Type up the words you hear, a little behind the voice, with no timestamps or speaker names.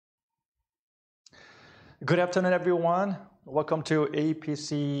Good afternoon, everyone. Welcome to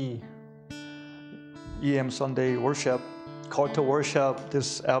APC EM Sunday worship. Call to worship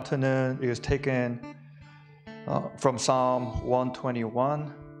this afternoon is taken from Psalm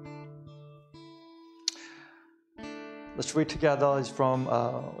 121. Let's read together. It's from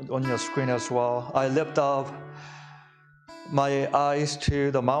on your screen as well. I lift up my eyes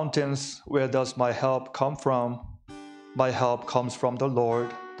to the mountains. Where does my help come from? My help comes from the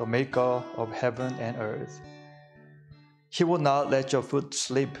Lord, the maker of heaven and earth. He will not let your foot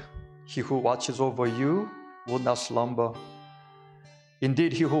slip. He who watches over you will not slumber.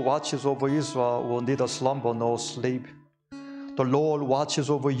 Indeed, he who watches over Israel will neither slumber nor sleep. The Lord watches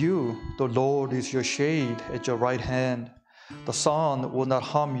over you. The Lord is your shade at your right hand. The sun will not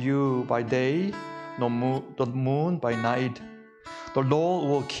harm you by day, nor the moon by night. The Lord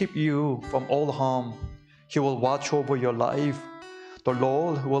will keep you from all harm. He will watch over your life. The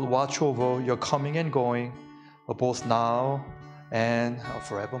Lord will watch over your coming and going, both now and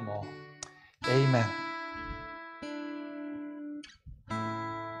forevermore. Amen.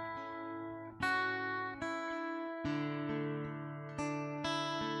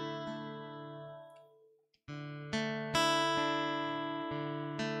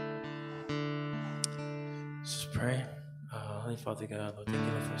 Let's pray. Holy Father God, Lord, thank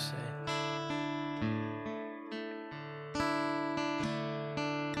you for this day.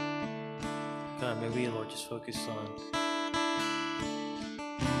 God, may we, Lord, just focus on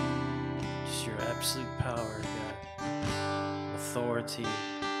just your absolute power, God, authority,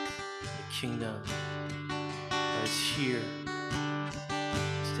 your kingdom that is here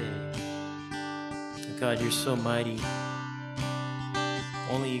today. And God, you're so mighty.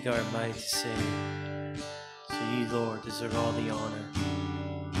 Only you, God, are mighty to save. So you, Lord, deserve all the honor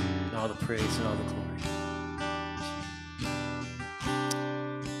and all the praise and all the glory.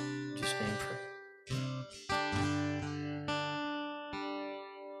 Just name pray.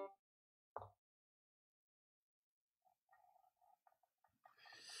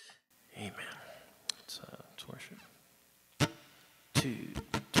 Amen. Let's worship. 2,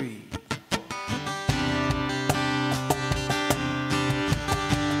 3.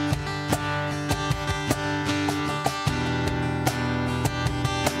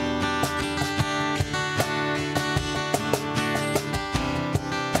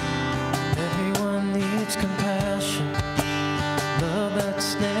 Everyone needs compassion, love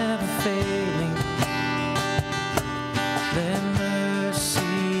that's never failing. Let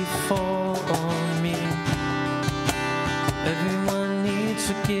mercy fall on me. Everyone needs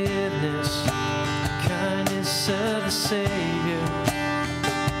forgiveness, kindness of the Savior.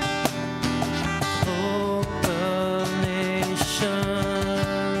 Hope of nations.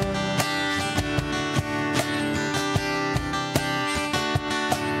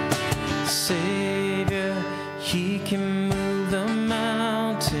 Savior, He can move the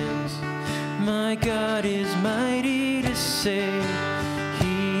mountains. My God is mighty to save.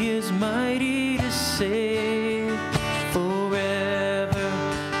 He is mighty to save. Forever,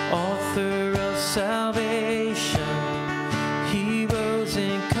 author of salvation. He rose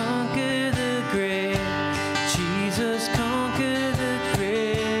and conquered the grave. Jesus conquered the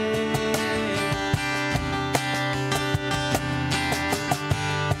grave.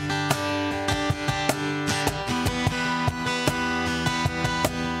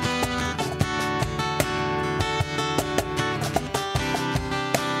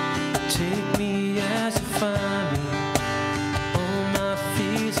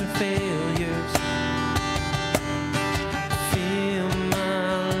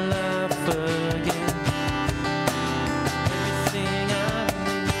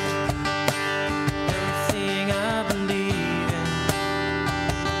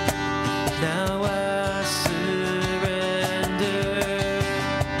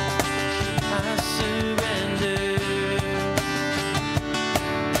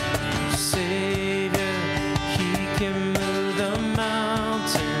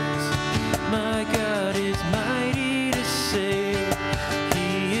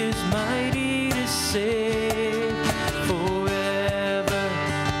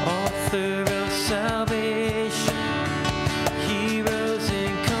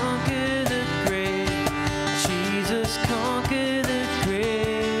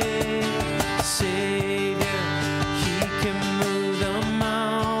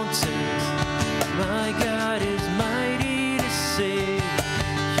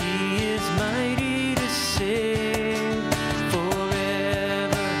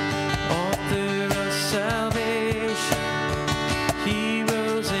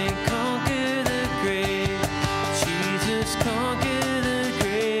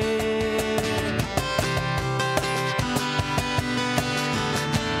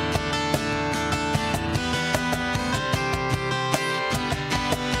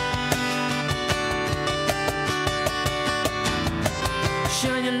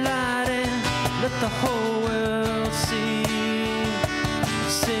 Shine your light and let the whole world see.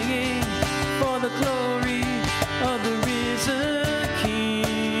 Singing for the glory of the risen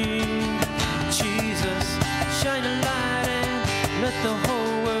King. Jesus, shine a light and let the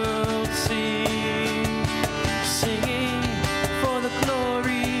whole world see. Singing for the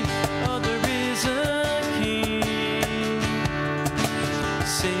glory of the risen King.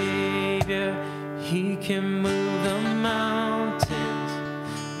 Savior, He can move the mountains.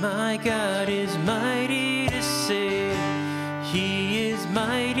 My God is mighty to save. He is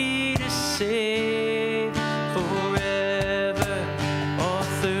mighty to save forever.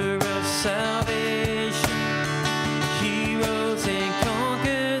 Author of salvation, He rose and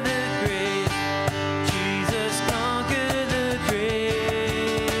conquered the grave. Jesus conquered the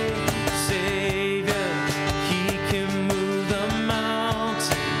grave. Savior, He can move the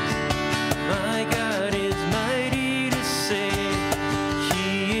mountains. My God is mighty to save. He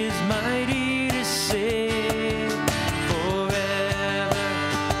is mighty to save forever.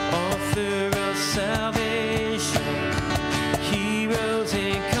 Author of salvation, He rose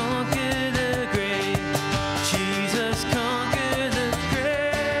and conquered the grave. Jesus conquered the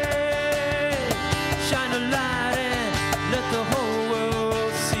grave. Shine a light and let the whole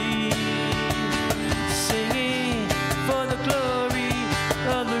world see. Singing for the glory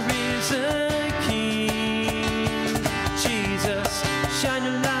of the risen King. Jesus, shine a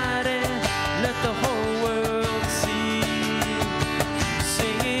light and let the whole world see.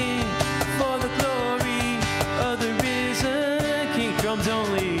 Singing for the glory of the risen King. Drums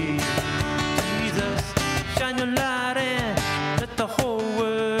only. Jesus, shine your light and let the whole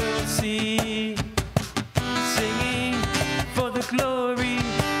world see. Singing for the glory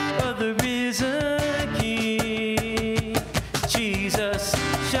of the risen King. Jesus,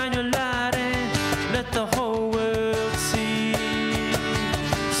 shine your light and let the whole world see.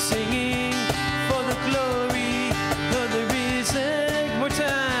 Singing for the glory of the risen. More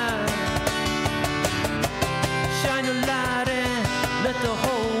time. Shine your light and let the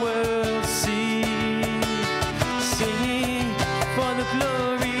whole world see. Singing for the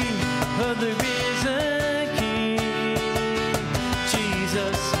glory of the risen King.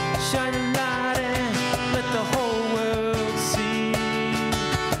 Jesus, shine a light and let the whole world see.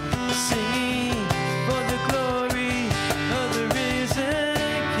 Singing for the glory of the risen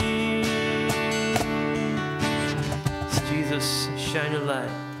King. Jesus, shine your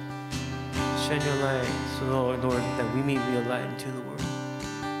light. Shine your light, so Lord, that we may be a light into the world.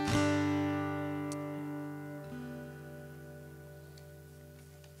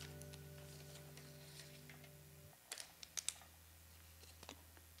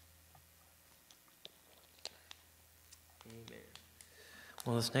 Amen.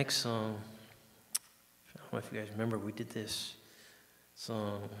 Well, this next song, I don't know if you guys remember, we did this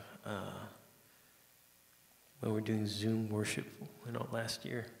song when we were doing Zoom worship, last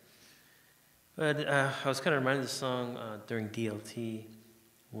year. But I was kind of reminded of the song during DLT,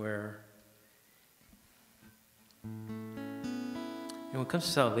 where when it comes to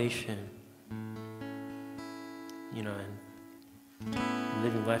salvation, and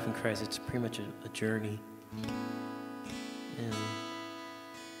living life in Christ, it's pretty much a journey. And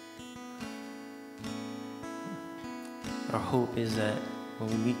our hope is that when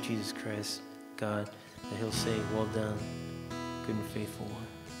we meet Jesus Christ, God, that He'll say, "Well done, good and faithful one."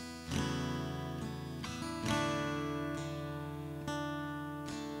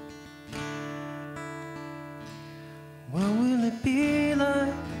 What will it be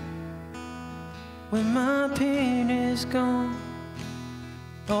like when my pain is gone?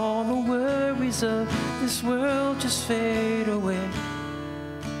 All the worries of this world just fade away.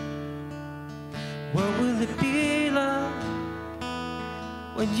 What will it be like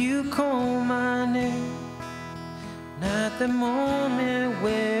when you call my name? And at the moment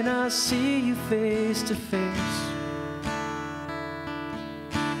when I see you face to face,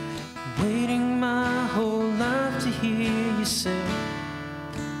 waiting my whole life to hear you say,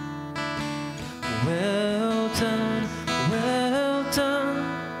 well done,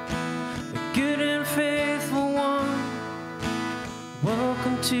 the good and faithful one.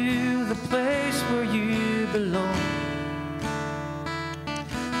 Welcome to the place where you belong.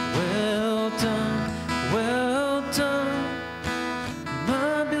 Well done,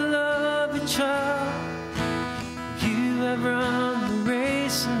 my beloved child. You have run the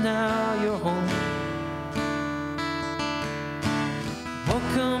race and now you're home.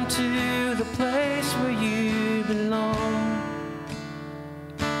 Welcome to the place where you belong.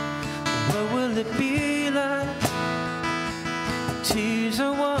 What will it be like? Tears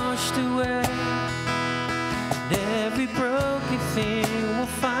are washed away, and every broken thing everything will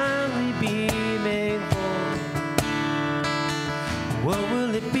finally be made whole. What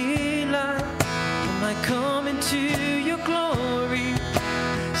will it be like when I come into your glory,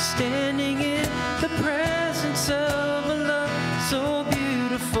 standing in the presence of a love so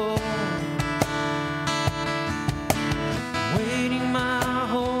beautiful, waiting my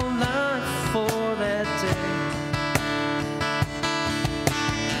whole life for that day.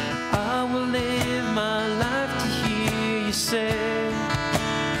 I will live my life to hear you say,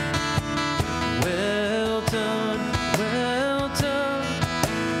 well done,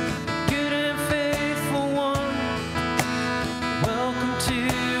 good and faithful one. Welcome to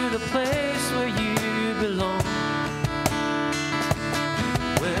the place where you belong.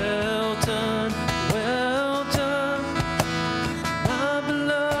 Well done, my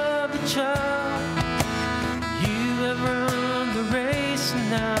beloved child. You have run the race and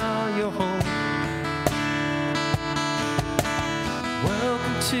now you're home.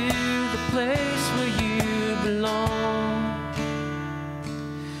 Welcome to the place where you belong.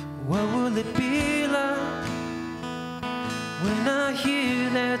 What will it be like when I hear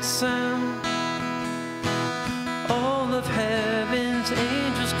that sound? All of heaven's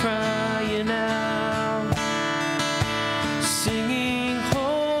angels crying out, singing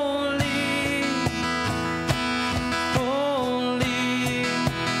holy, holy,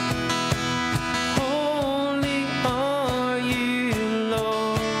 holy are you,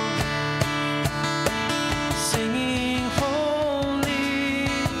 Lord. Singing holy,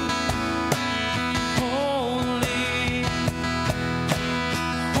 holy,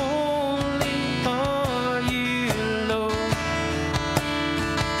 holy are you, Lord.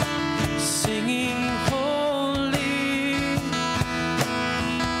 Singing holy,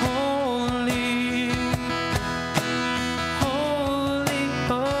 holy, holy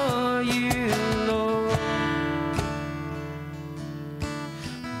are you, Lord.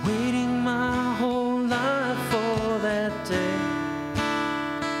 Waiting my whole life for that day.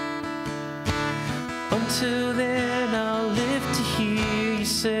 Until then I'll live to hear you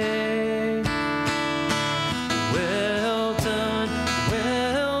say, well done,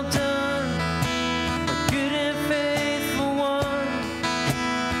 a good and faithful one.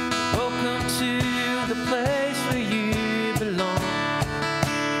 Welcome to the place where you belong.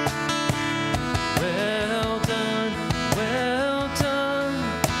 Well done,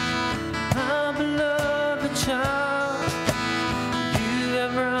 my beloved child. You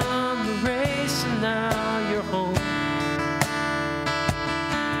have run the race and now you're home.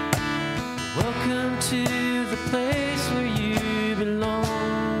 Welcome to the place where you belong.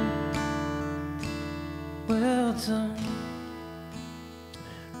 Well done.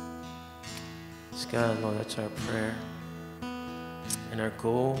 Yes, God, Lord, that's our prayer and our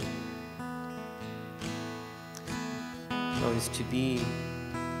goal. Lord, is to be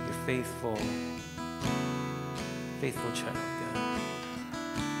your faithful child, God.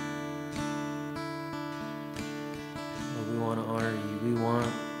 Lord, we want to honor you. We want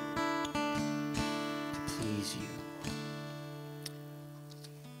to please you.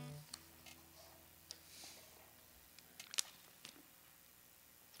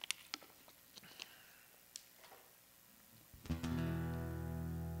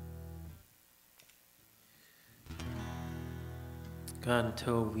 God,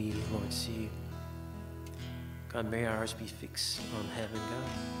 until we, Lord, see you, God, may our eyes be fixed on heaven, God.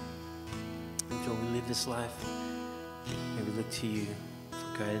 Until we live this life, may we look to you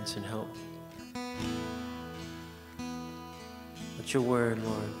for guidance and help. Let your word,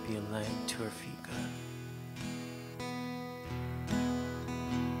 Lord, be a light to our feet, God.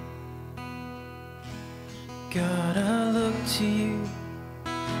 God, I look to you.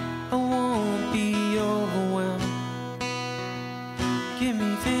 I won't be overwhelmed. Give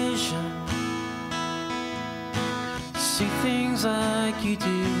me vision, see things like you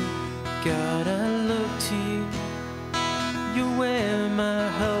do. God, I look to you. You're where my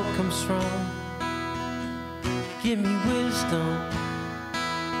help comes from. Give me wisdom,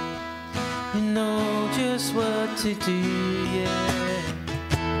 you know just what to do, yeah.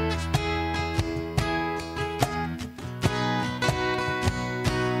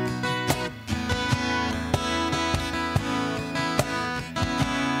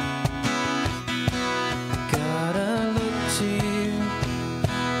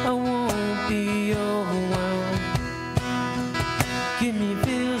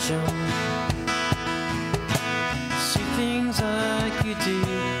 You do,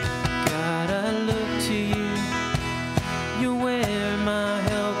 God, I look to you. You're where my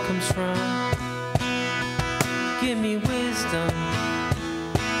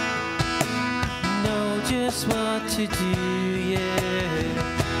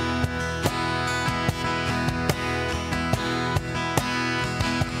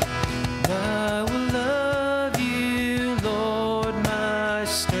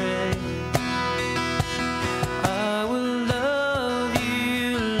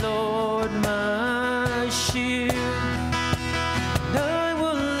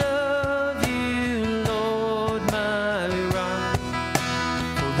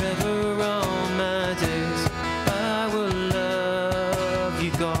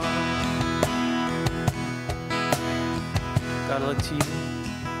God. God, I look to you.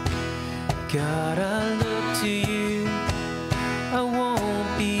 God, I look to you. I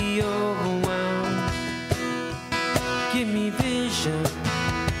won't be overwhelmed. Give me vision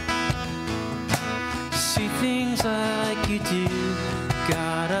to see things like you do.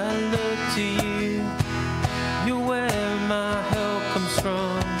 God, I look to you. You're where my help comes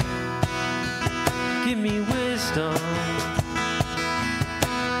from. Give me wisdom.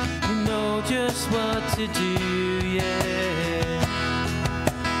 You know just what to do, yeah.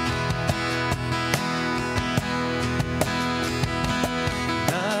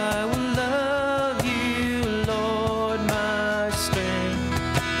 I will love you, Lord, my strength.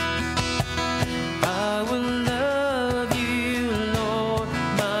 I will love you, Lord,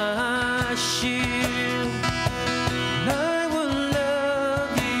 my shield. I will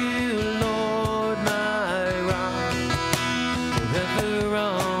love you, Lord, my rock. Forever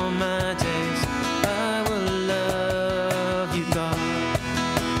all my days, I will love you, God.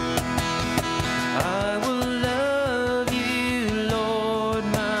 I will love you, Lord,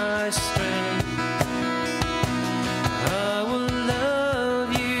 my strength. I will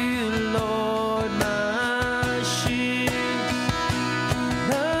love you, Lord, my shield.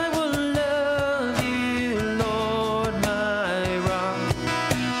 I will love you, Lord, my rock.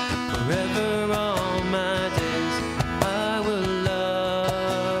 Forever all my days, I will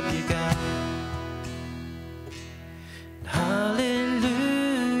love you, God.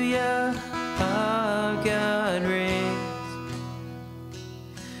 Hallelujah, our God reigns.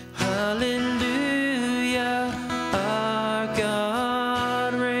 Hallelujah, our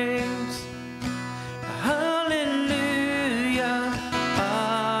God reigns. Hallelujah,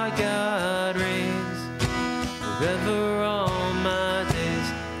 our God reigns. Forever all my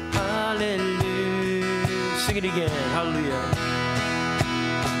days, hallelujah. Sing it again, hallelujah.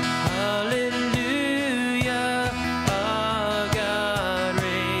 Hallelujah, our God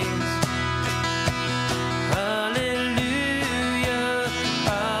reigns. Hallelujah,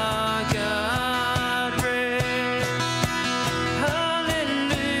 our God reigns.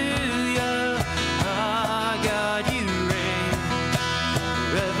 Hallelujah, our God, you reign.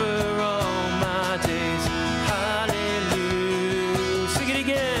 Forever all my days, hallelujah. Sing it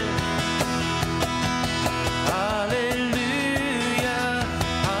again. Hallelujah,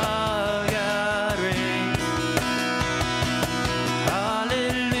 our God reigns.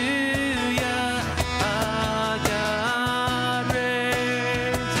 Hallelujah, our God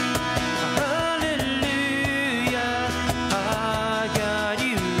reigns. Hallelujah, our God,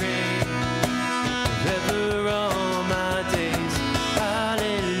 you reign. Forever all my days,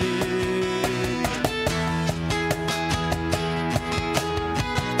 hallelujah.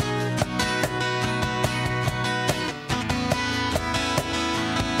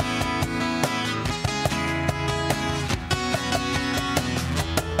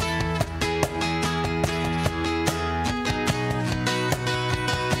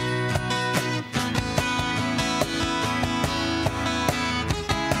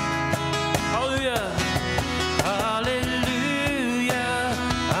 Hallelujah. Hallelujah,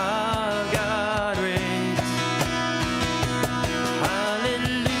 our God reigns.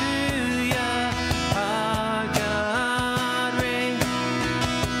 Hallelujah, our God reigns.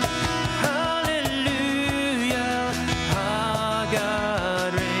 Hallelujah, our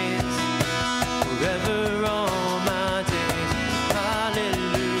God reigns. Forever all my days,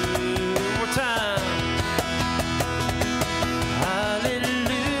 hallelujah. One more time.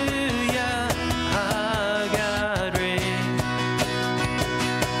 Hallelujah, our God reigns.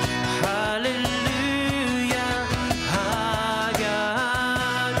 Hallelujah, our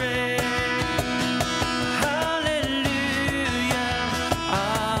God reigns. Hallelujah,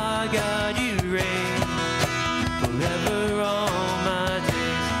 our God, you reign. Forever all my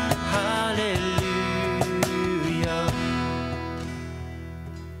days, hallelujah.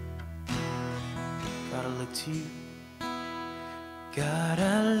 God, I look to you. God,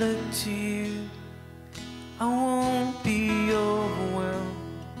 I look to you. I won't be overwhelmed.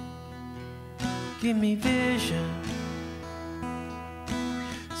 Give me vision.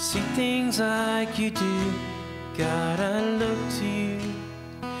 See things like you do. God, I look to you.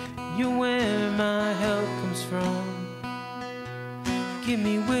 You're where my help comes from. Give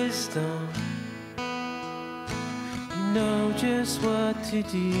me wisdom. You know just what to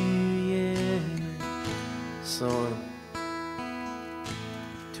do, yeah. So,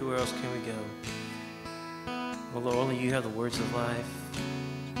 to where else can we go? Well, Lord, only you have the words of life.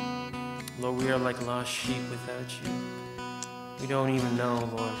 Lord, we are like lost sheep without you. We don't even know,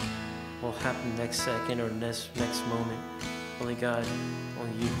 Lord, what will happen next second or next moment. Only God,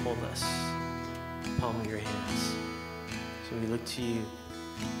 only you hold us in the palm of your hands. So we look to you.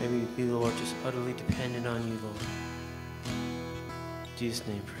 May we be, Lord, just utterly dependent on you, Lord. In Jesus'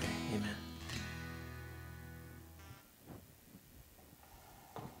 name pray. Amen.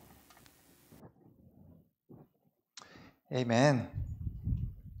 Amen.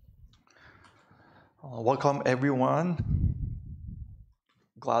 Welcome, everyone.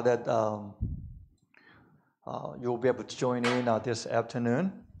 Glad that you'll be able to join in this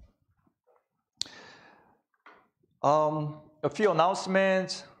afternoon. A few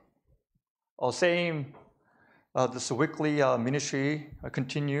announcements. Same, this weekly ministry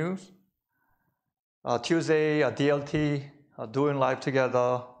continues. Tuesday, DLT, doing live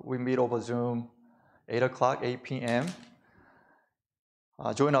together. We meet over Zoom, 8 o'clock, 8 p.m.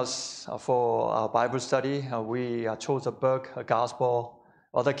 Join us for our Bible study. We chose a book, a Gospel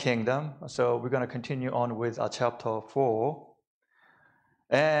of the Kingdom. So we're going to continue on with chapter 4.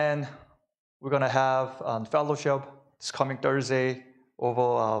 And we're going to have fellowship this coming Thursday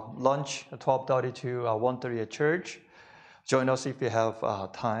over lunch at 12:30 to 1:30 at church. Join us if you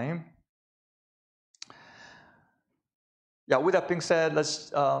have time. Yeah, with that being said,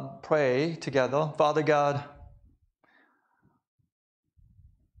 let's pray together. Father God,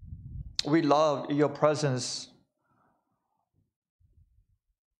 we love your presence.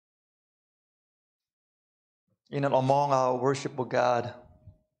 In and among our worship of God.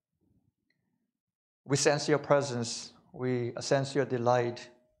 We sense your presence. We sense your delight.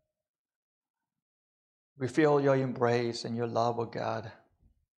 We feel your embrace and your love, of God.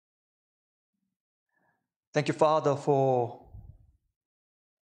 Thank you, Father, for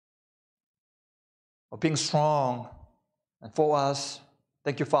being strong and for us.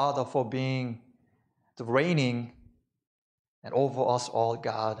 Thank you, Father, for being the reigning and over us all,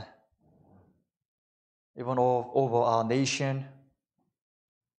 God. Even over our nation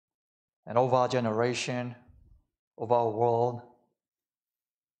and over our generation, over our world.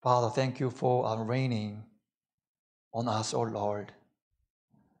 Father, thank you for reigning on us, oh Lord.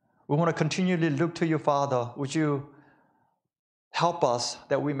 We want to continually look to you, Father. Would you help us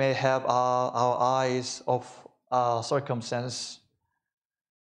that we may have our eyes of our circumstance,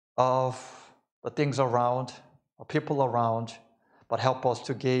 of the things around, the people around, but help us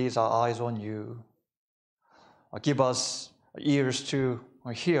to gaze our eyes on you. Give us ears to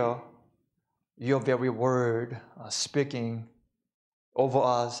hear your very word speaking over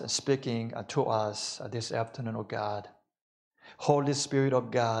us and speaking to us this afternoon, O God. Holy Spirit of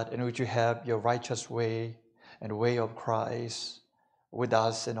God, in which you have your righteous way and way of Christ with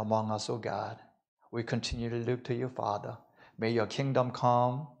us and among us, O God. We continue to look to you, Father. May your kingdom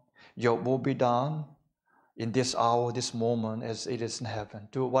come, your will be done in this hour, this moment, as it is in heaven.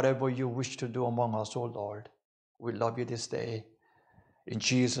 Do whatever you wish to do among us, O Lord. We love you this day. In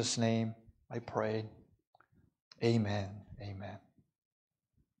Jesus' name, I pray. Amen. Amen.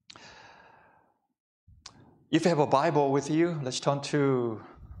 If you have a Bible with you, let's turn to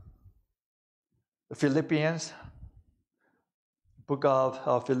the Philippians, book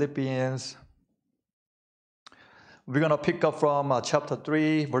of Philippians. We're going to pick up from chapter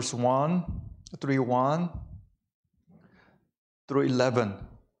 3, verse 1 through 11.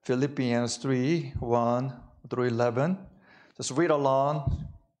 Philippians 3, 1 through 11. Just read along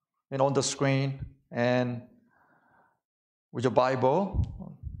and on the screen and with your Bible.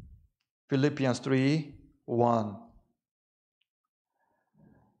 Philippians 3, 1.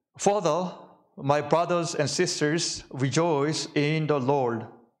 Further, my brothers and sisters, rejoice in the Lord.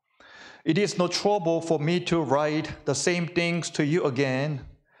 It is no trouble for me to write the same things to you again,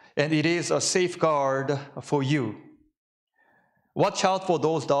 and it is a safeguard for you. Watch out for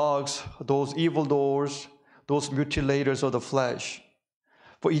those dogs, those evildoers, those mutilators of the flesh.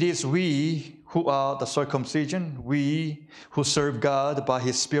 For it is we who are the circumcision, we who serve God by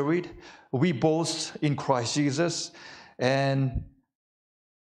His Spirit, we boast in Christ Jesus, and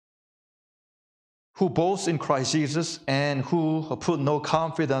who boast in Christ Jesus and who put no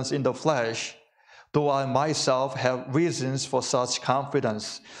confidence in the flesh, though I myself have reasons for such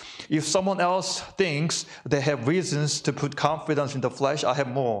confidence. If someone else thinks they have reasons to put confidence in the flesh, I have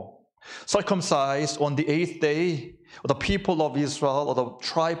more. Circumcised on the 8th day, the people of Israel, or the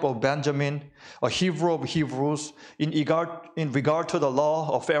tribe of Benjamin, a Hebrew of Hebrews, in regard to the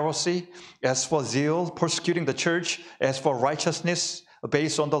law of Pharisee, as for zeal, persecuting the church, as for righteousness,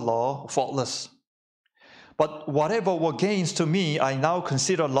 based on the law, faultless. But whatever were gains to me, I now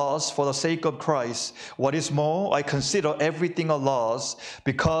consider loss for the sake of Christ. What is more, I consider everything a loss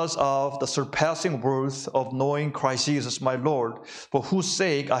because of the surpassing worth of knowing Christ Jesus my Lord, for whose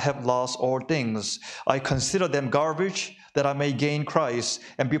sake I have lost all things. I consider them garbage that I may gain Christ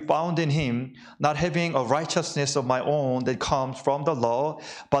and be found in him, not having a righteousness of my own that comes from the law,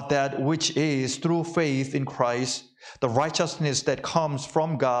 but that which is through faith in Christ, the righteousness that comes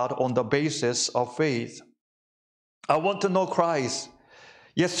from God on the basis of faith. I want to know Christ,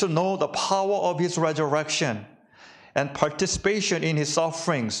 yes, to know the power of his resurrection and participation in his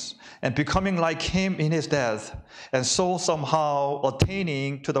sufferings and becoming like him in his death, and so somehow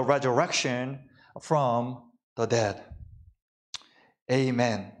attaining to the resurrection from the dead.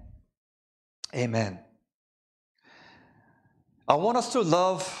 Amen. Amen. I want us to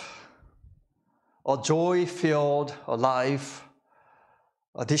love a joy-filled life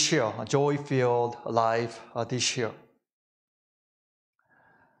this year, a joy-filled life this year.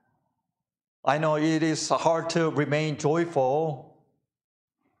 I know it is hard to remain joyful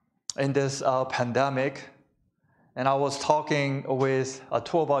in this pandemic, and I was talking with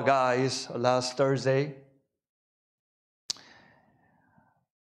two of our guys last Thursday.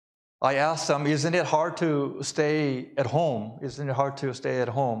 I asked them, isn't it hard to stay at home? Isn't it hard to stay at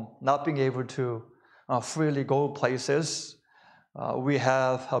home, not being able to freely go places? We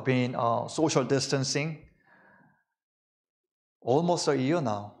have been social distancing almost a year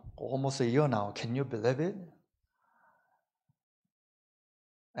now. Can you believe it?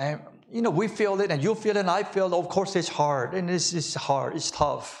 And we feel it, and you feel it, and I feel it. Of course, it's hard, and it's hard. It's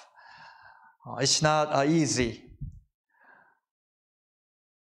tough. It's not easy.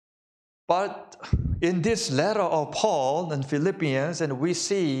 But in this letter of Paul in Philippians, and we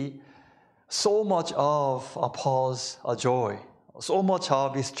see so much of Paul's joy, so much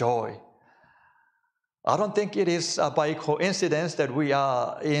of his joy. I don't think it is by coincidence that we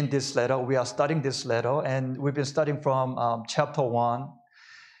are in this letter. We are studying this letter, and we've been studying from chapter 1.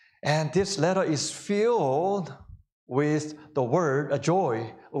 And this letter is filled with the word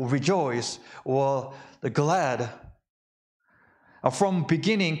joy, or rejoice, or the glad. From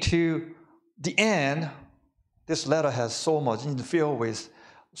beginning to the end, this letter has so much, filled with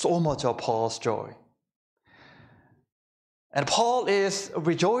so much of Paul's joy. And Paul is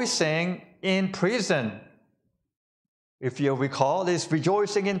rejoicing in prison. If you recall, he's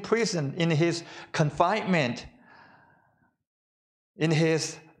rejoicing in prison, in his confinement, in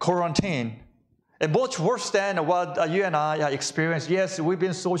his quarantine. And much worse than what you and I experienced. Yes, we've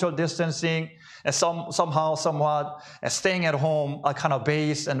been social distancing and somehow, somewhat, and staying at home kind of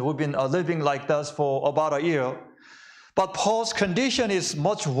base, and we've been living like this for about a year. But Paul's condition is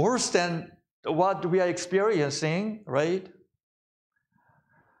much worse than what we are experiencing, right?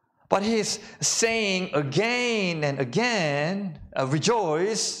 But he's saying again and again,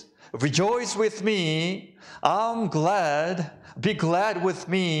 rejoice with me, I'm glad, be glad with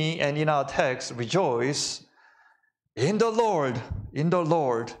me, and in our text, rejoice in the Lord, in the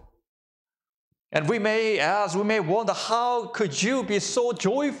Lord. And we may ask, we may wonder, how could you be so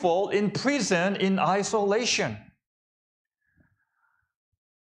joyful in prison, in isolation?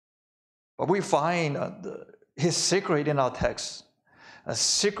 But we find his secret in our text, a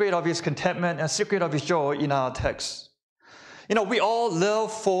secret of his contentment, a secret of his joy in our text. We all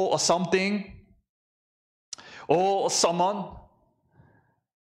live for something or someone,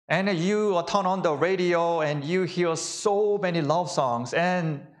 and you turn on the radio and you hear so many love songs,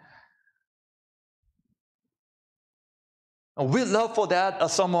 and we love for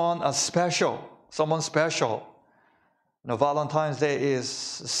that someone special. Valentine's Day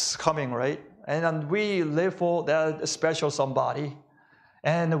is coming, right? And we live for that special somebody.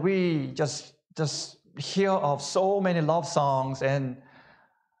 And we just hear of so many love songs, and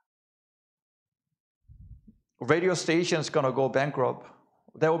radio stations gonna go bankrupt.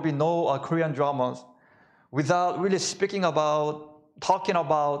 There will be no Korean dramas without really talking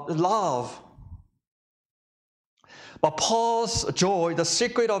about love. But Paul's joy, the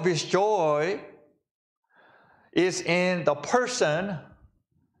secret of his joy, is in the person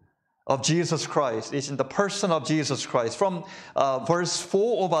of Jesus Christ. It's in the person of Jesus Christ. From verse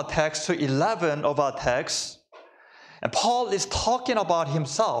 4 of our text to 11 of our text, and Paul is talking about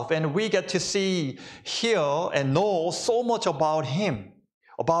himself, and we get to see, hear, and know so much about him,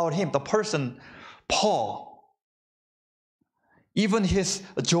 the person, Paul. Even his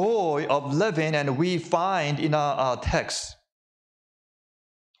joy of living, and we find in our text.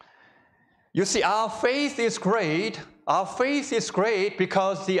 You see, our faith is great. Our faith is great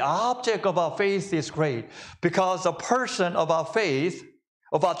because the object of our faith is great. Because the person of our faith,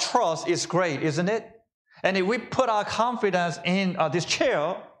 of our trust is great, isn't it? And if we put our confidence in this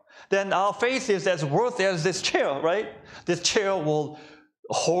chair, then our faith is as worthy as this chair, right? This chair will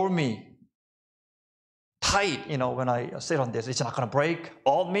hold me tight, when I sit on this. It's not going to break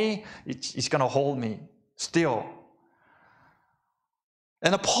on me. It's going to hold me still.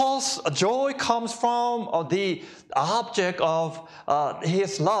 And Paul's joy comes from the object of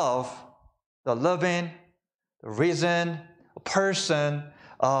his love, the living, the risen person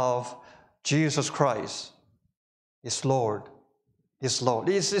of Jesus Christ, his Lord. His Lord.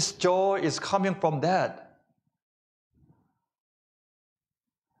 His joy is coming from that.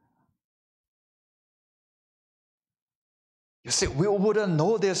 You see, we wouldn't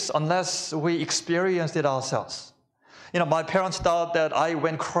know this unless we experienced it ourselves. My parents thought that I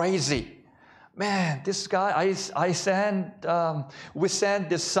went crazy. Man, this guy, we sent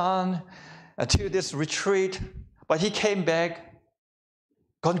this son to this retreat, but he came back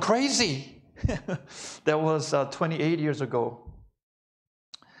gone crazy. That was 28 years ago.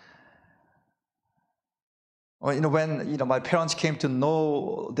 When my parents came to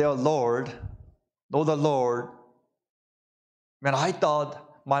know the Lord, man, I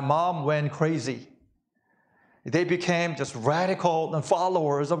thought my mom went crazy. They became just radical and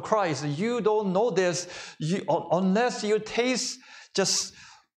followers of Christ. You don't know this unless you taste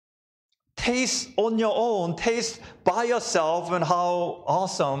on your own, taste by yourself, and how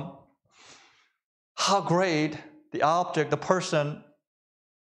awesome, how great the object, the person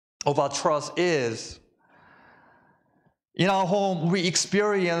of our trust is. In our home, we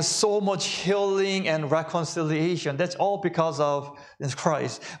experience so much healing and reconciliation. That's all because of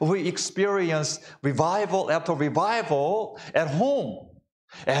Christ. We experience revival after revival at home.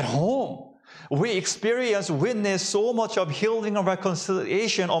 At home, we witness so much of healing and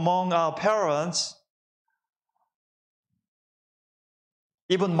reconciliation among our parents.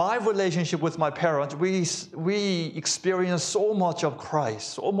 Even my relationship with my parents, we experience so much of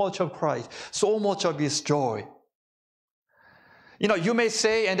Christ, so much of His joy. You may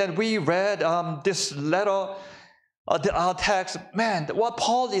say, and then we read this letter, our text, man, what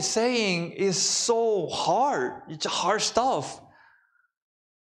Paul is saying is so hard. It's hard stuff.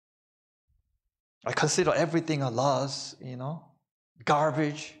 I consider everything a loss,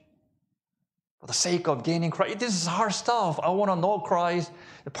 garbage, for the sake of gaining Christ. This is hard stuff. I want to know Christ,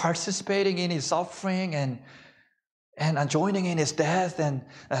 participating in His suffering and joining in His death, and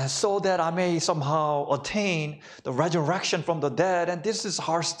so that I may somehow attain the resurrection from the dead. And this is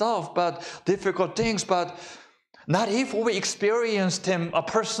hard stuff, but difficult things, but not if we experienced Him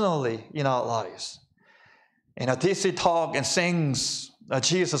personally in our lives. DC talk and sings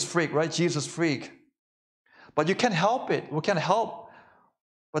Jesus freak, right? Jesus freak. But you can't help it. We can't help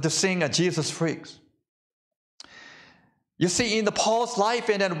but to sing Jesus freaks. You see, in the Paul's life,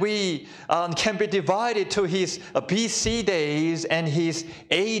 and then we can be divided to his BC days and his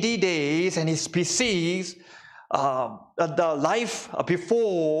AD days and his PCs, the life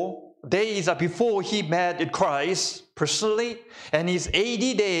days before he met Christ personally, and his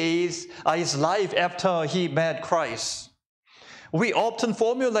AD days, his life after he met Christ. We often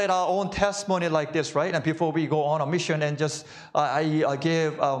formulate our own testimony like this, right? And before we go on a mission, and just I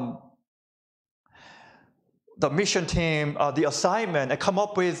give the mission team the assignment and come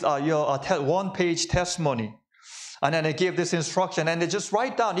up with your one-page testimony. And then I give this instruction, and they just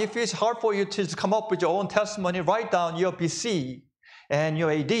write down. If it's hard for you to come up with your own testimony, write down your BC and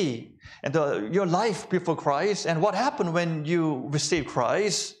your AD and your life before Christ and what happened when you received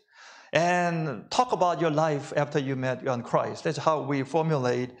Christ, and talk about your life after you met Christ. That's how we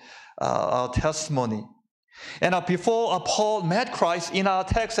formulate our testimony. And before Paul met Christ in our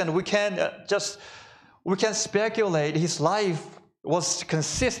text, and we can speculate his life was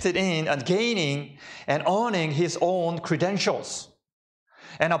consisted in gaining and owning his own credentials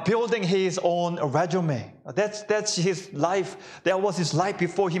and building his own resume. That's his life. That was his life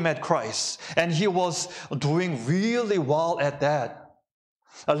before he met Christ. And he was doing really well at that.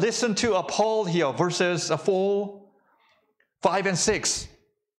 Listen to Paul here, verses 4, 5, and 6.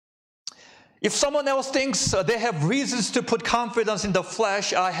 If someone else thinks they have reasons to put confidence in the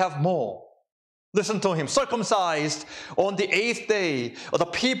flesh, I have more. Listen to him. Circumcised on the 8th day, of the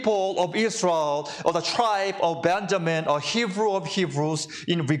people of Israel, of the tribe of Benjamin, a Hebrew of Hebrews,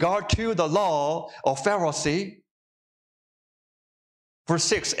 in regard to the law of Pharisee. Verse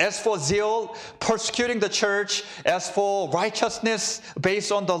 6, as for zeal, persecuting the church, as for righteousness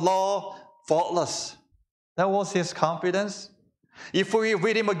based on the law, faultless. That was his confidence. If we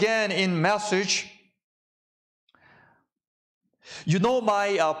read him again in Message, you know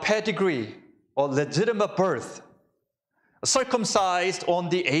my pedigree, or legitimate birth, circumcised on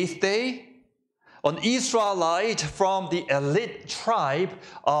the 8th day, an Israelite from the elite tribe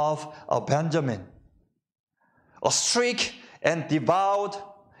of Benjamin, a strict and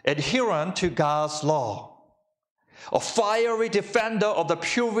devout adherent to God's law. a fiery defender of the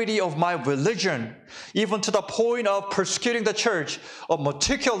purity of my religion, even to the point of persecuting the church, a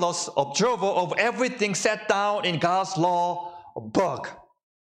meticulous observer of everything set down in God's law book.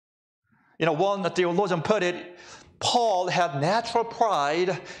 One theologian put it, Paul had natural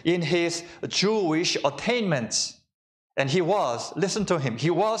pride in his Jewish attainments. And he was, listen to him, he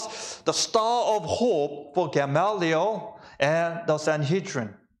was the star of hope for Gamaliel and the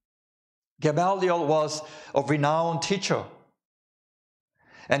Sanhedrin. Gamaliel was a renowned teacher.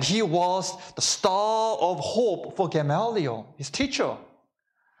 And he was the star of hope for Gamaliel, his teacher.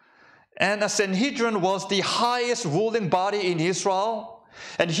 And the Sanhedrin was the highest ruling body in Israel.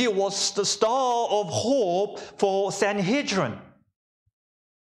 And he was the star of hope for Sanhedrin.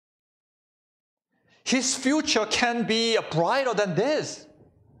 His future can be brighter than this.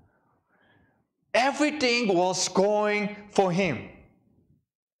 Everything was going for him.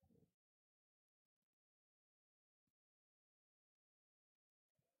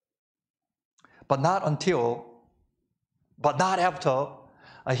 But not after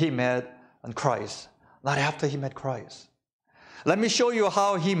he met Christ. Not after he met Christ. Let me show you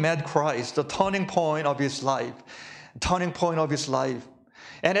how he met Christ, the turning point of his life. Turning point of his life.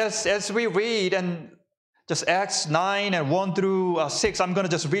 And as we read, and just Acts 9 and 1 through 6, I'm going to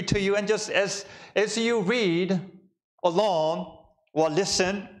just read to you. And just as you read along or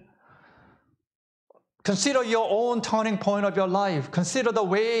listen, consider your own turning point of your life. Consider the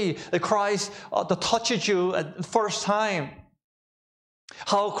way that Christ touches you at the first time.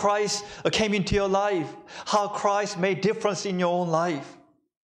 How Christ came into your life. How Christ made difference in your own life.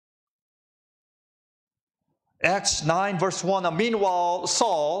 Acts 9 verse 1, meanwhile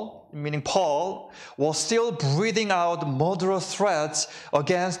Saul, meaning Paul, was still breathing out murderous threats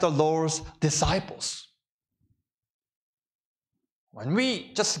against the Lord's disciples. When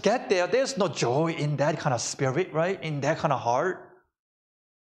we just get there, there's no joy in that kind of spirit, right? In that kind of heart.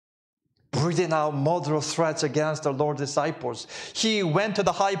 Breathing out murderous threats against the Lord's disciples. He went to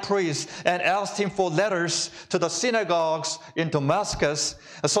the high priest and asked him for letters to the synagogues in Damascus,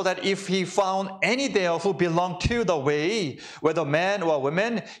 so that if he found any there who belonged to the way, whether men or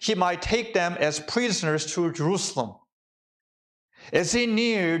women, he might take them as prisoners to Jerusalem. As he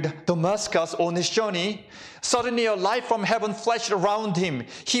neared Damascus on his journey, suddenly a light from heaven flashed around him.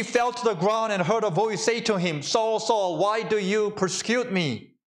 He fell to the ground and heard a voice say to him, Saul, Saul, why do you persecute me?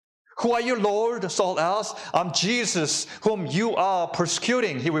 Who are you, Lord? Saul asked. I'm Jesus, whom you are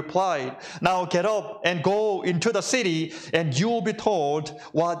persecuting, he replied. Now get up and go into the city, and you will be told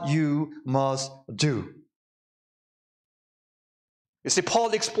what you must do. You see,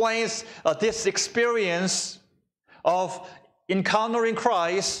 Paul explains this experience of encountering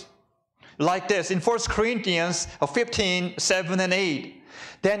Christ like this in 1 Corinthians 15, 7 and 8.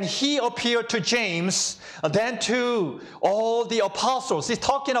 Then he appeared to James, then to all the apostles. He's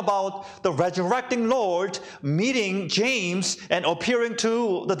talking about the resurrecting Lord meeting James and appearing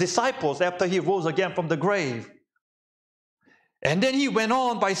to the disciples after he rose again from the grave. And then he went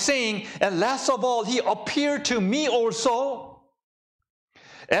on by saying, and last of all, he appeared to me also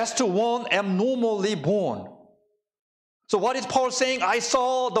as to one abnormally born. So what is Paul saying? I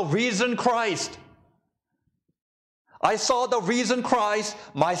saw the risen Christ. I saw the risen Christ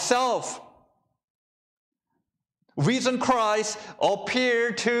myself. Risen Christ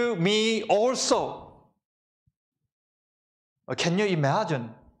appeared to me also. Can you imagine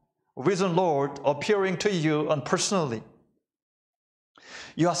risen Lord appearing to you personally?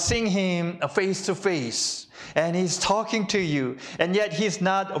 You are seeing him face to face, and he's talking to you, and yet he's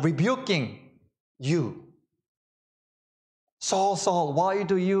not rebuking you. Saul, Saul, why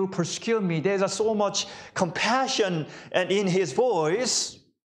do you persecute me? There's so much compassion in his voice.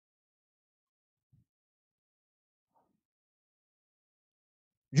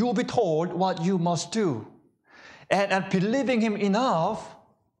 You will be told what you must do. And believing him enough,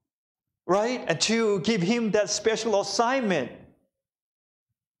 right? And to give him that special assignment.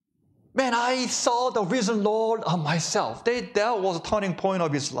 Man, I saw the risen Lord myself. That was a turning point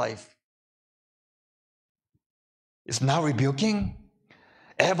of his life. Is not rebuking,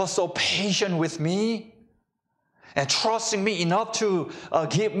 ever so patient with me, and trusting me enough to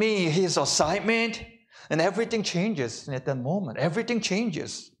give me his assignment, and everything changes at that moment. Everything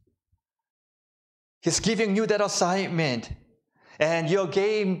changes. He's giving you that assignment, and your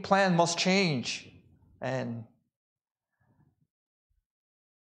game plan must change, and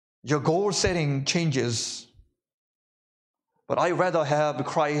your goal setting changes. But I'd rather have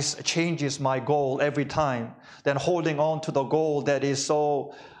Christ changes my goal every time than holding on to the goal that is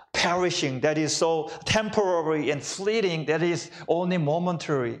so perishing, that is so temporary and fleeting, that is only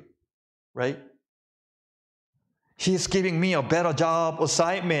momentary, right? He's giving me a better job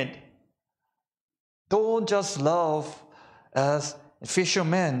assignment. Don't just love as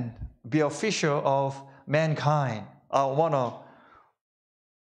fishermen, be a fisher of mankind. I want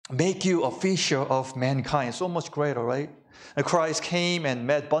to make you a fisher of mankind. So much greater, right? And Christ came and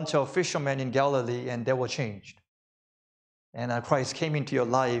met a bunch of fishermen in Galilee, and they were changed. And Christ came into your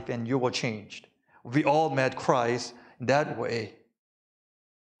life, and you were changed. We all met Christ that way.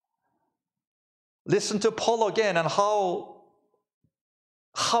 Listen to Paul again and how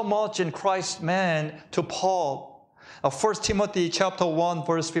much in Christ meant to Paul. 1 Timothy chapter 1,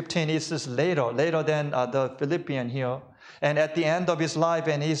 verse 15, this is later than the Philippian here. And at the end of his life,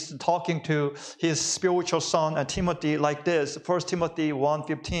 and he's talking to his spiritual son, Timothy, like this, 1 Timothy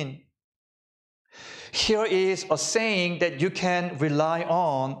 1:15. Here is a saying that you can rely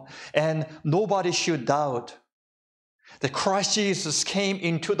on, and nobody should doubt, that Christ Jesus came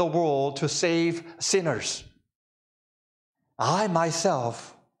into the world to save sinners. I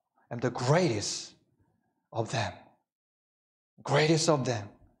myself am the greatest of them. Greatest of them.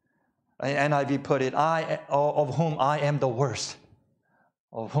 And NIV put it, of whom I am the worst.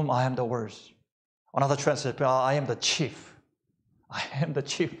 Of whom I am the worst. Another translation, I am the chief. I am the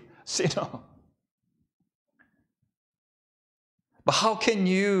chief sinner. But how can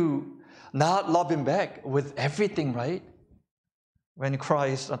you not love him back with everything, right? When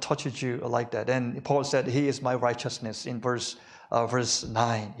Christ touches you like that. And Paul said, he is my righteousness in verse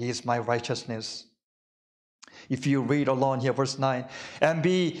 9. He is my righteousness. If you read along here, verse 9, and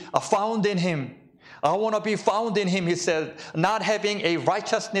be found in him. I want to be found in him, he said, not having a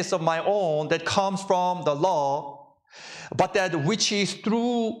righteousness of my own that comes from the law, but that which is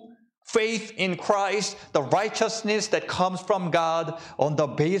through faith in Christ, the righteousness that comes from God on the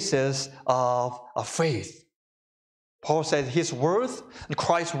basis of faith. Paul said his worth and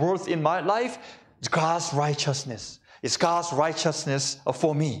Christ's worth in my life is God's righteousness. It's God's righteousness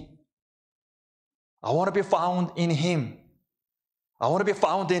for me. I want to be found in him. I want to be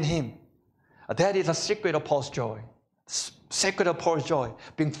found in him. That is a secret of Paul's joy. Secret of Paul's joy.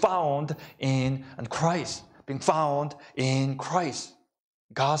 Being found in Christ. Being found in Christ.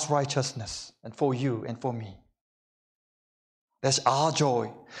 God's righteousness. And for you and for me. That's our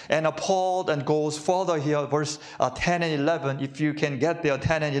joy. And Paul then goes further here, verse 10 and 11. If you can get there,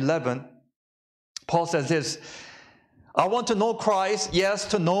 10 and 11. Paul says this, I want to know Christ, yes,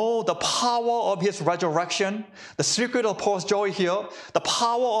 to know the power of his resurrection. The secret of Paul's joy here, the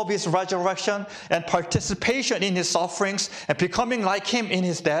power of his resurrection and participation in his sufferings and becoming like him in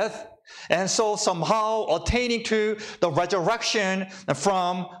his death. And so somehow attaining to the resurrection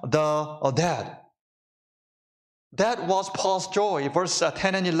from the dead. That was Paul's joy, verse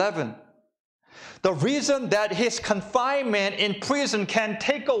 10 and 11. The reason that his confinement in prison can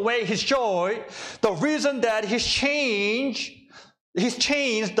take away his joy, the reason that his chains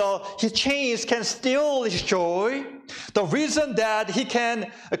can steal his joy, the reason that he can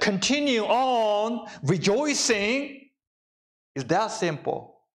continue on rejoicing is that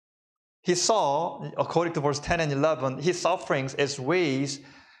simple. He saw, according to verse 10 and 11, his sufferings as ways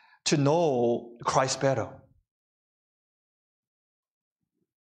to know Christ better.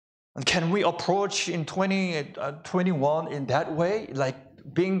 And can we approach in 2021 in that way, like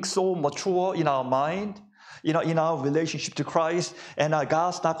being so mature in our mind, in our relationship to Christ, and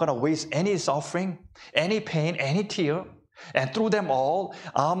God's not going to waste any suffering, any pain, any tear, and through them all,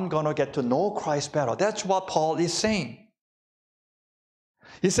 I'm going to get to know Christ better. That's what Paul is saying.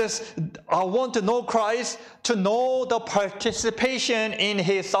 He says, I want to know Christ, to know the participation in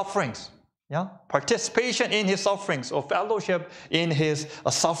his sufferings. Yeah, participation in his sufferings or fellowship in his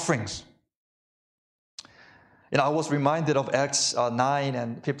sufferings. I was reminded of Acts 9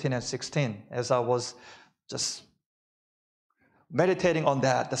 and 15 and 16 as I was just meditating on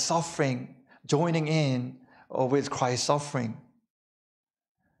that, the suffering, joining in with Christ's suffering.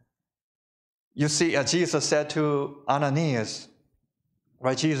 You see, Jesus said to Ananias,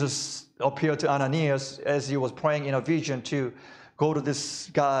 right? Jesus appeared to Ananias as he was praying in a vision to go to this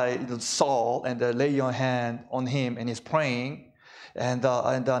guy, Saul, and lay your hand on him, and he's praying, and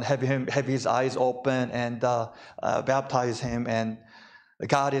then have his eyes open and baptize him, and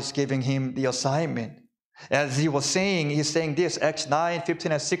God is giving him the assignment. As he was saying, he's saying this, Acts 9,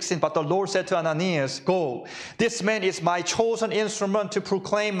 15 and 16, but the Lord said to Ananias, go, this man is my chosen instrument to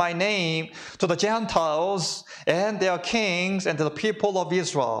proclaim my name to the Gentiles and their kings and to the people of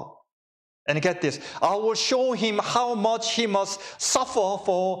Israel. And get this, I will show him how much he must suffer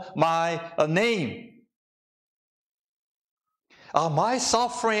for my name. My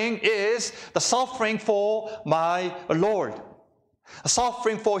suffering is the suffering for my Lord.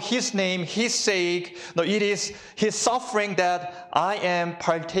 Suffering for His name, His sake. No, it is His suffering that I am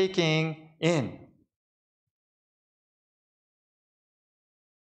partaking in.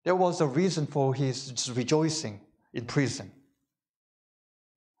 There was a reason for his rejoicing in prison.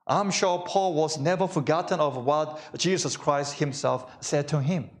 I'm sure Paul was never forgotten of what Jesus Christ Himself said to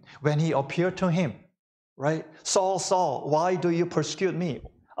him when He appeared to him. Right? Saul, Saul, why do you persecute me?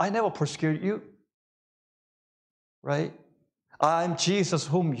 I never persecute you. Right? I'm Jesus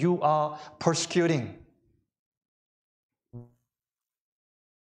whom you are persecuting.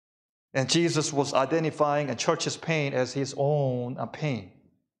 And Jesus was identifying a church's pain as His own pain.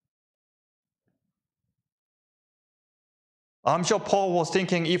 I'm sure Paul was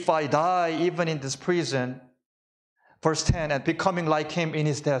thinking, if I die even in this prison, verse 10, and becoming like him in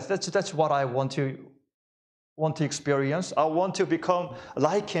his death, that's what I want to experience. I want to become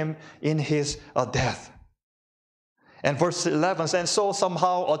like him in his death. And verse 11, and so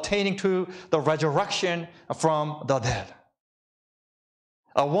somehow attaining to the resurrection from the dead.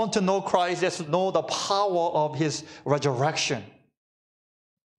 I want to know Christ, just know the power of His resurrection.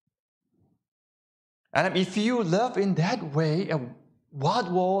 And if you live in that way, what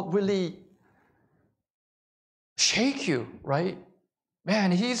will really shake you, right?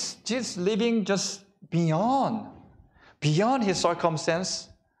 Man, he's just living just beyond his circumstance.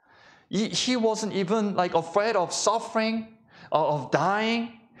 He wasn't even like afraid of suffering, of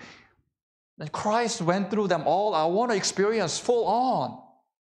dying. And Christ went through them all. I want to experience full on,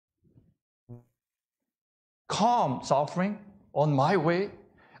 calm suffering on my way.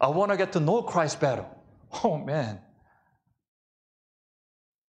 I want to get to know Christ better. Oh man.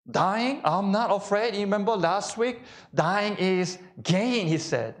 Dying, I'm not afraid. You remember last week? Dying is gain, He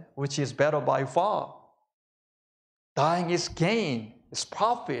said, which is better by far. Dying is gain, it's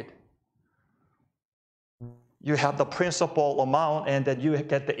profit. You have the principal amount and then you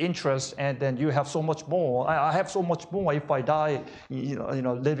get the interest and then you have so much more. I have so much more if I die,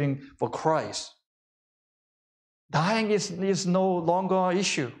 living for Christ. Dying is no longer an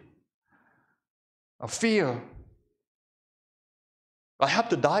issue. A fear. I have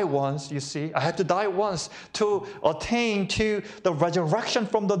to die once, you see. I have to die once to attain to the resurrection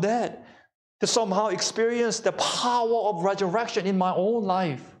from the dead, to somehow experience the power of resurrection in my own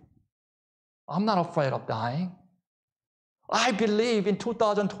life. I'm not afraid of dying. I believe in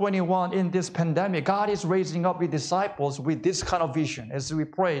 2021, in this pandemic, God is raising up His disciples with this kind of vision. As we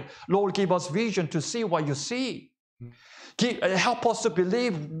pray, Lord, give us vision to see what you see. Help us to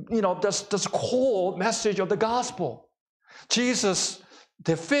believe, this core message of the gospel. Jesus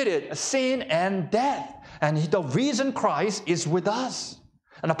defeated sin and death, and the reason Christ is with us.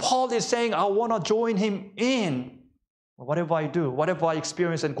 And Paul is saying, I want to join Him in whatever I do, whatever I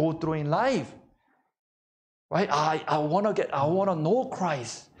experience and go through in life. Right? I want to know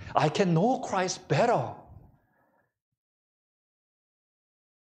Christ. I can know Christ better.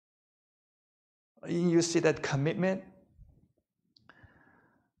 You see that commitment?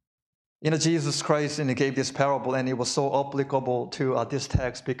 Jesus Christ gave this parable, and it was so applicable to this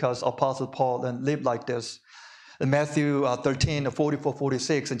text because Apostle Paul lived like this. In Matthew 13, 44,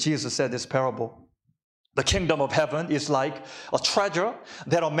 46, and Jesus said this parable. The kingdom of heaven is like a treasure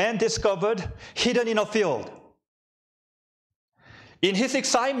that a man discovered hidden in a field. In his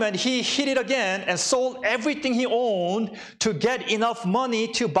excitement, he hid it again and sold everything he owned to get enough money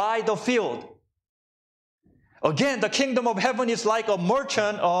to buy the field. Again, the kingdom of heaven is like a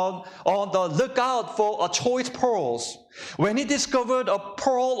merchant on the lookout for choice pearls. When he discovered a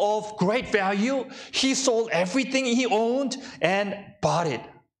pearl of great value, he sold everything he owned and bought it.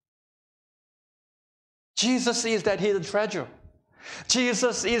 Jesus is that hidden treasure.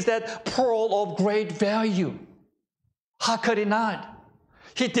 Jesus is that pearl of great value. How could he not?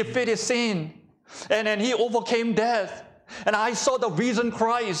 He defeated sin, and then He overcame death. And I saw the risen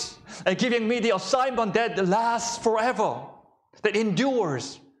Christ and giving me the assignment that lasts forever, that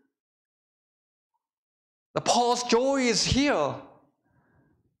endures. The Paul's joy is here.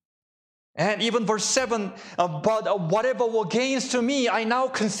 And even verse 7, but whatever were gains to me, I now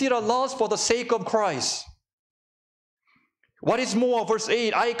consider loss for the sake of Christ. What is more, verse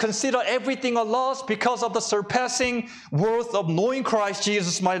 8, I consider everything a loss because of the surpassing worth of knowing Christ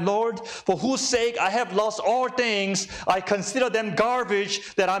Jesus my Lord, for whose sake I have lost all things. I consider them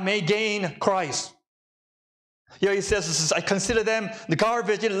garbage that I may gain Christ. Here he says, I consider them the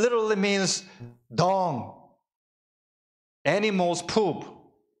garbage. It literally means dung. Animals poop.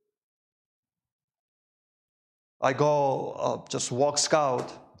 I go just walk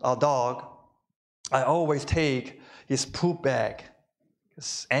scout our dog. I always take his poop bag,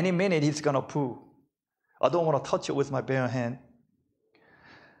 because any minute he's gonna poo. I don't want to touch it with my bare hand.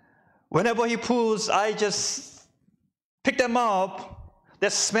 Whenever he poops, I just pick them up,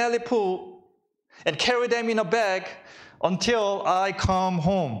 that smelly poop, and carry them in a bag until I come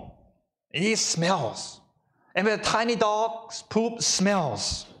home. It smells. And when a tiny dog's poop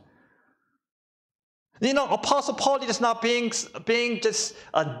smells. You know, Apostle Paul is not being just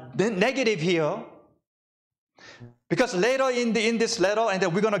negative here. Because later in this letter, and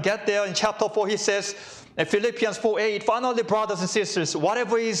then we're going to get there in chapter 4, he says, in Philippians 4:8, finally, brothers and sisters,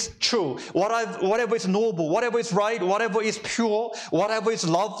 whatever is true, whatever is noble, whatever is right, whatever is pure, whatever is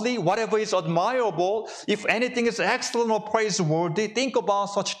lovely, whatever is admirable, if anything is excellent or praiseworthy, think about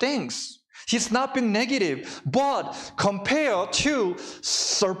such things. He's not being negative, but compared to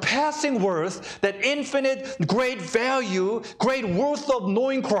surpassing worth, that infinite great value, great worth of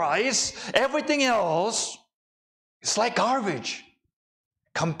knowing Christ, everything else, it's like garbage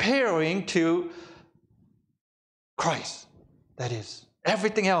comparing to Christ. That is,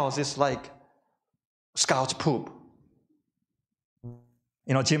 everything else is like scout's poop.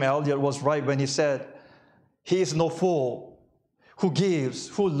 You know, Jim Elliot was right when he said, he is no fool who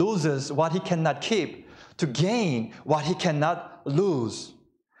loses what he cannot keep to gain what he cannot lose.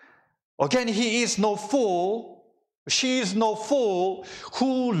 Again, he is no fool, she is no fool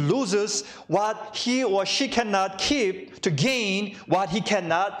who loses what he or she cannot keep to gain what he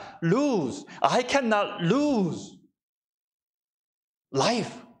cannot lose. I cannot lose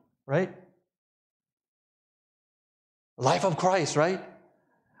life, right? Life of Christ, right?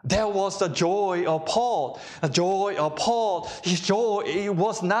 That was the joy of Paul. The joy of Paul, his joy, it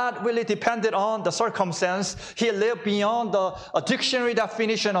was not really dependent on the circumstance. He lived beyond the dictionary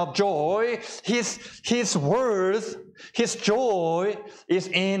definition of joy. His worth, his joy is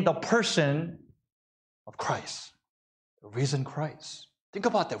in the person of Christ. The risen Christ. Think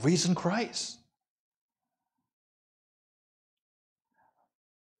about the risen Christ.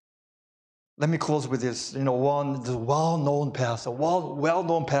 Let me close with this. You know, the well-known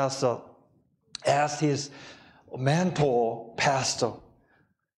pastor as his mentor pastor,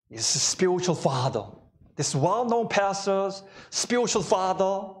 his spiritual father. This well-known pastor's spiritual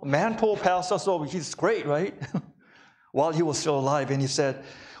father, mentor pastor, so he's great, right? While he was still alive, and he said,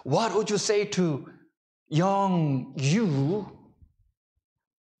 what would you say to young you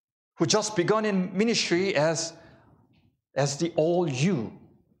who just begun in ministry as the old you?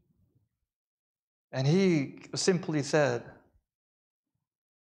 And he simply said,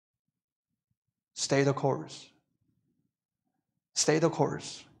 stay the course. Stay the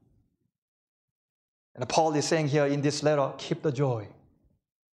course. And Paul is saying here in this letter, keep the joy.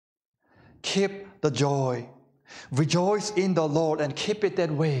 Keep the joy. Rejoice in the Lord and keep it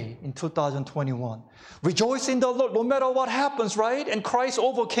that way in 2021. Rejoice in the Lord no matter what happens, right? And Christ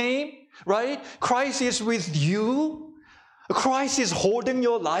overcame, right? Christ is with you. Christ is holding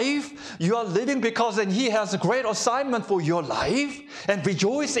your life. You are living because and He has a great assignment for your life. And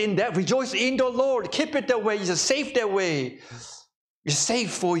rejoice in that. Rejoice in the Lord. Keep it that way. It's safe that way. It's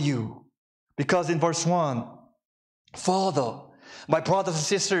safe for you. Because in verse 1, Father, my brothers and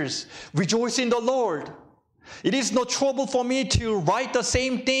sisters, rejoice in the Lord. It is no trouble for me to write the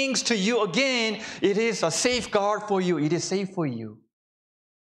same things to you again. It is a safeguard for you. It is safe for you.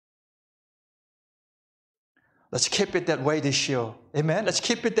 Let's keep it that way this year. Amen? Let's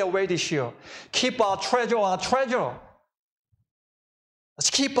keep it that way this year. Keep our treasure, our treasure. Let's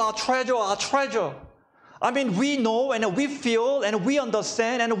keep our treasure, our treasure. I mean, we know and we feel and we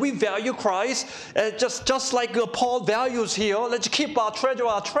understand and we value Christ just like Paul values here. Let's keep our treasure,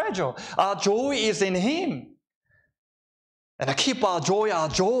 our treasure. Our joy is in Him. And I keep our joy, our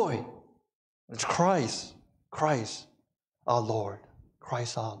joy. It's Christ, Christ our Lord,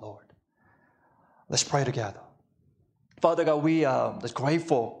 Christ our Lord. Let's pray together. Father God, we are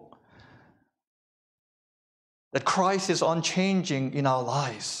grateful that Christ is unchanging in our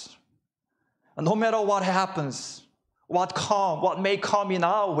lives. And no matter what happens, what may come in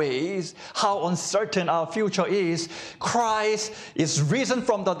our ways, how uncertain our future is, Christ is risen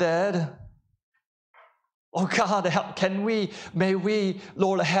from the dead. Oh God, may we,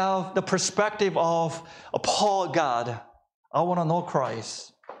 Lord, have the perspective of Paul, God. I want to know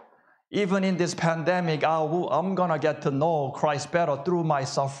Christ. Even in this pandemic, I'm going to get to know Christ better through my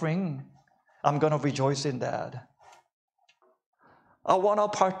suffering. I'm going to rejoice in that. I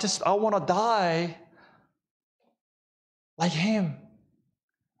want to die like Him.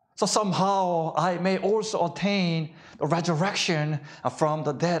 So somehow I may also attain the resurrection from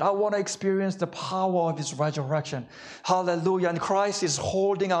the dead. I want to experience the power of His resurrection. Hallelujah. And Christ is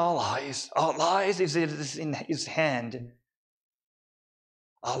holding our lives. Our lives is in His hand.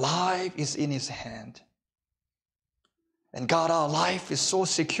 Our life is in His hand. And God, our life is so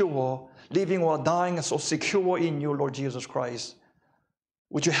secure, living or dying is so secure in you, Lord Jesus Christ.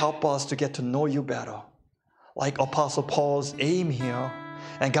 Would you help us to get to know you better? Like Apostle Paul's aim here.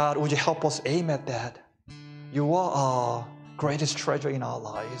 And God, would you help us aim at that? You are our greatest treasure in our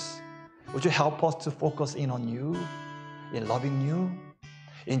lives. Would you help us to focus in on you, in loving you,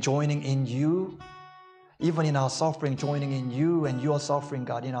 in joining in you, even in our suffering, joining in you and your suffering,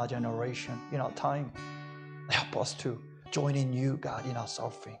 God, in our generation, in our time. Help us to join in you, God, in our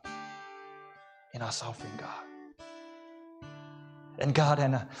suffering, God. And God,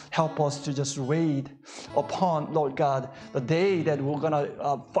 and help us to just wait upon, Lord God, the day that we're going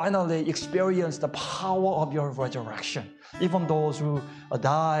to finally experience the power of your resurrection. Even those who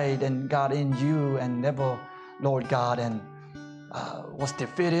died and God in you and never, Lord God, and was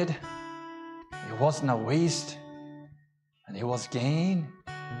defeated. It wasn't a waste, and it was gain.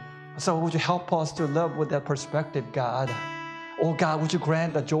 So would you help us to live with that perspective, God? Oh God, would you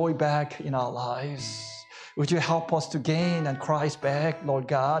grant the joy back in our lives? Would you help us to gain and Christ back, Lord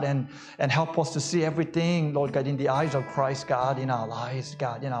God, and help us to see everything, Lord God, in the eyes of Christ, God, in our lives,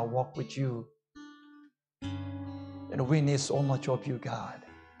 God, in our walk with you. And we need so much of you, God.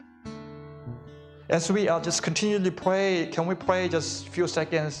 As we just continually pray, can we pray just a few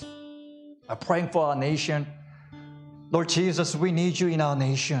seconds? Praying for our nation. Lord Jesus, we need you in our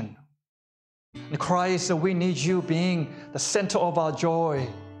nation. In Christ, we need you being the center of our joy,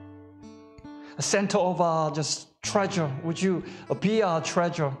 the center of our just treasure. Would you be our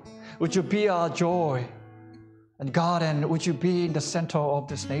treasure? Would you be our joy? And God, and would you be in the center of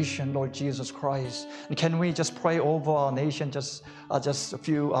this nation, Lord Jesus Christ? And can we just pray over our nation just a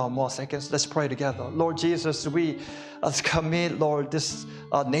few more seconds? Let's pray together. Lord Jesus, we commit, Lord, this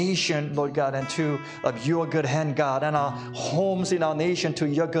nation, Lord God, and to your good hand, God, and our homes in our nation to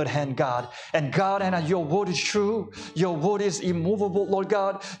your good hand, God. And God, and your word is true. Your word is immovable, Lord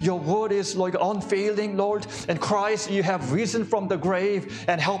God. Your word is, Lord, unfailing, Lord. And Christ, you have risen from the grave,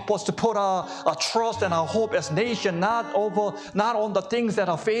 and help us to put our trust and our hope as nation, not on the things that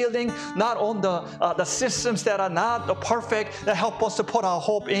are failing, not on the systems that are not perfect, that help us to put our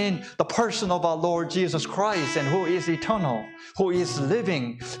hope in the person of our Lord Jesus Christ, and who is eternal, who is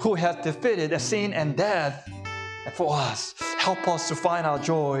living, who has defeated sin and death. And for us, help us to find our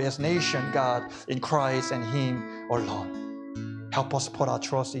joy as nation, God, in Christ and Him alone. Help us put our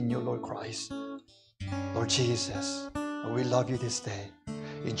trust in you, Lord Christ. Lord Jesus, we love you this day.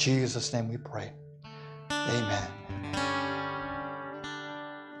 In Jesus' name we pray. Amen.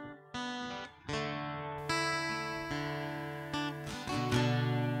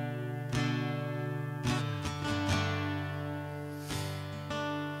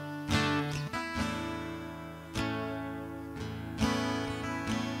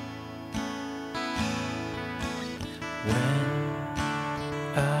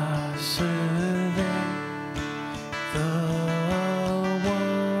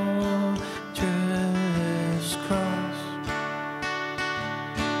 Cry.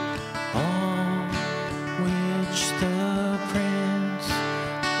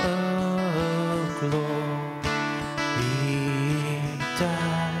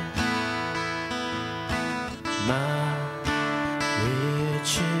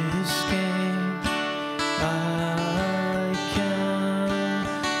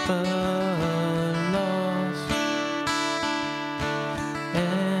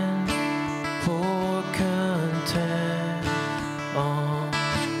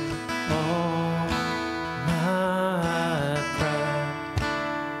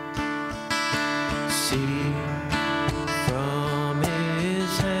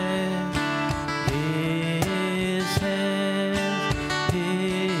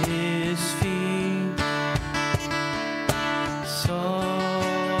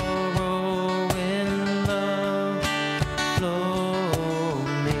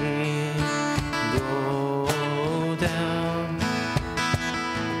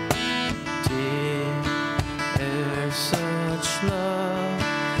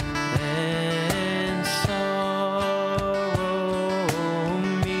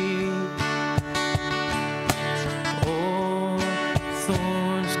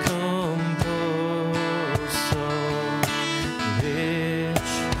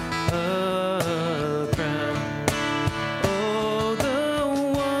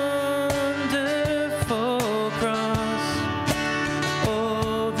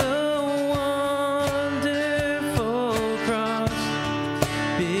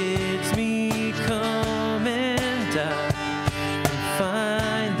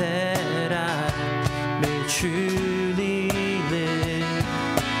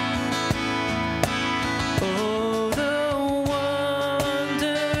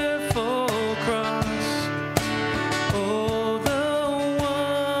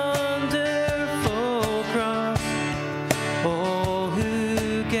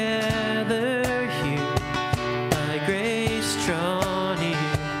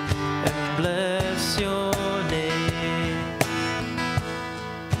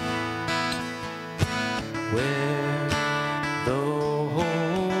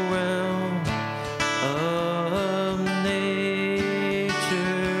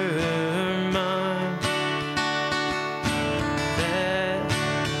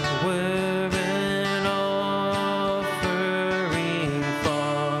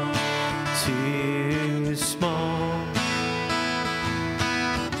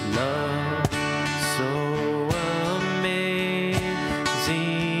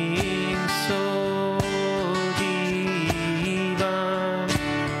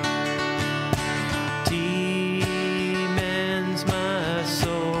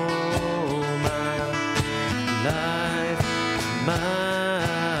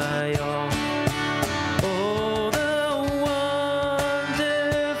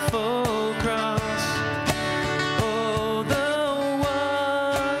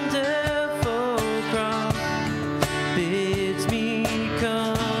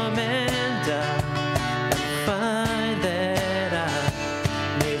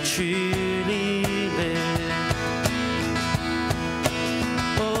 truly live.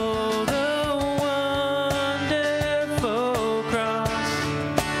 Oh, the wonderful cross.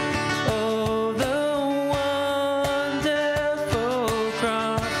 Oh, the wonderful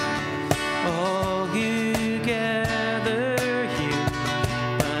cross. All you gather here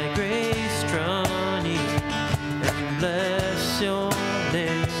by grace drawn near, and bless your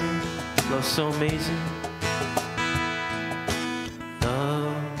name. Love so amazing.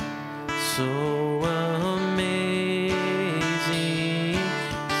 Love so amazing,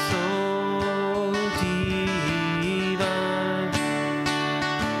 so divine,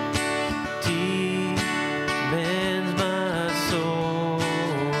 demands my soul,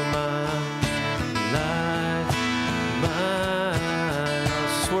 my life, mine.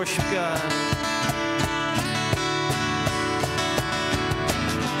 Let's worship God.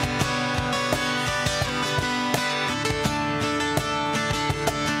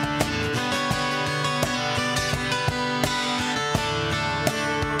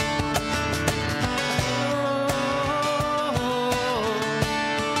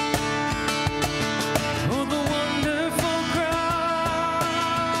 Oh, the wonderful cross.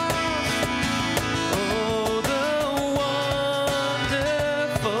 Oh, the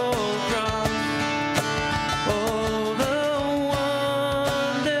wonderful cross. Oh, the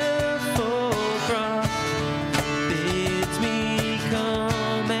wonderful cross bids me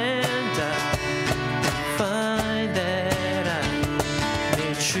come and die, find that I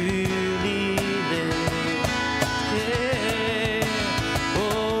may truly live. Yeah.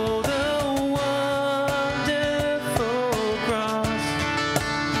 Oh, the wonderful cross.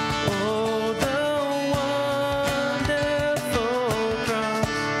 Oh, the wonderful cross.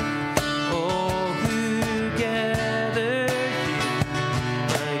 All who gather here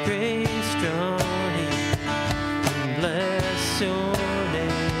by grace drawn in, and bless your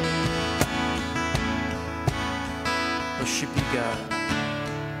name. Worship you, God.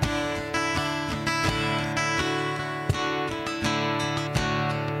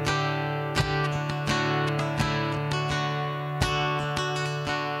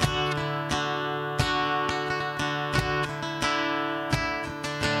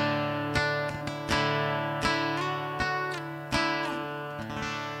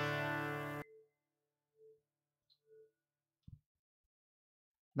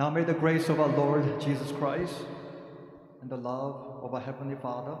 Now may the grace of our Lord Jesus Christ and the love of our Heavenly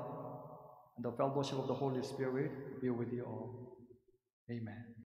Father and the fellowship of the Holy Spirit be with you all. Amen.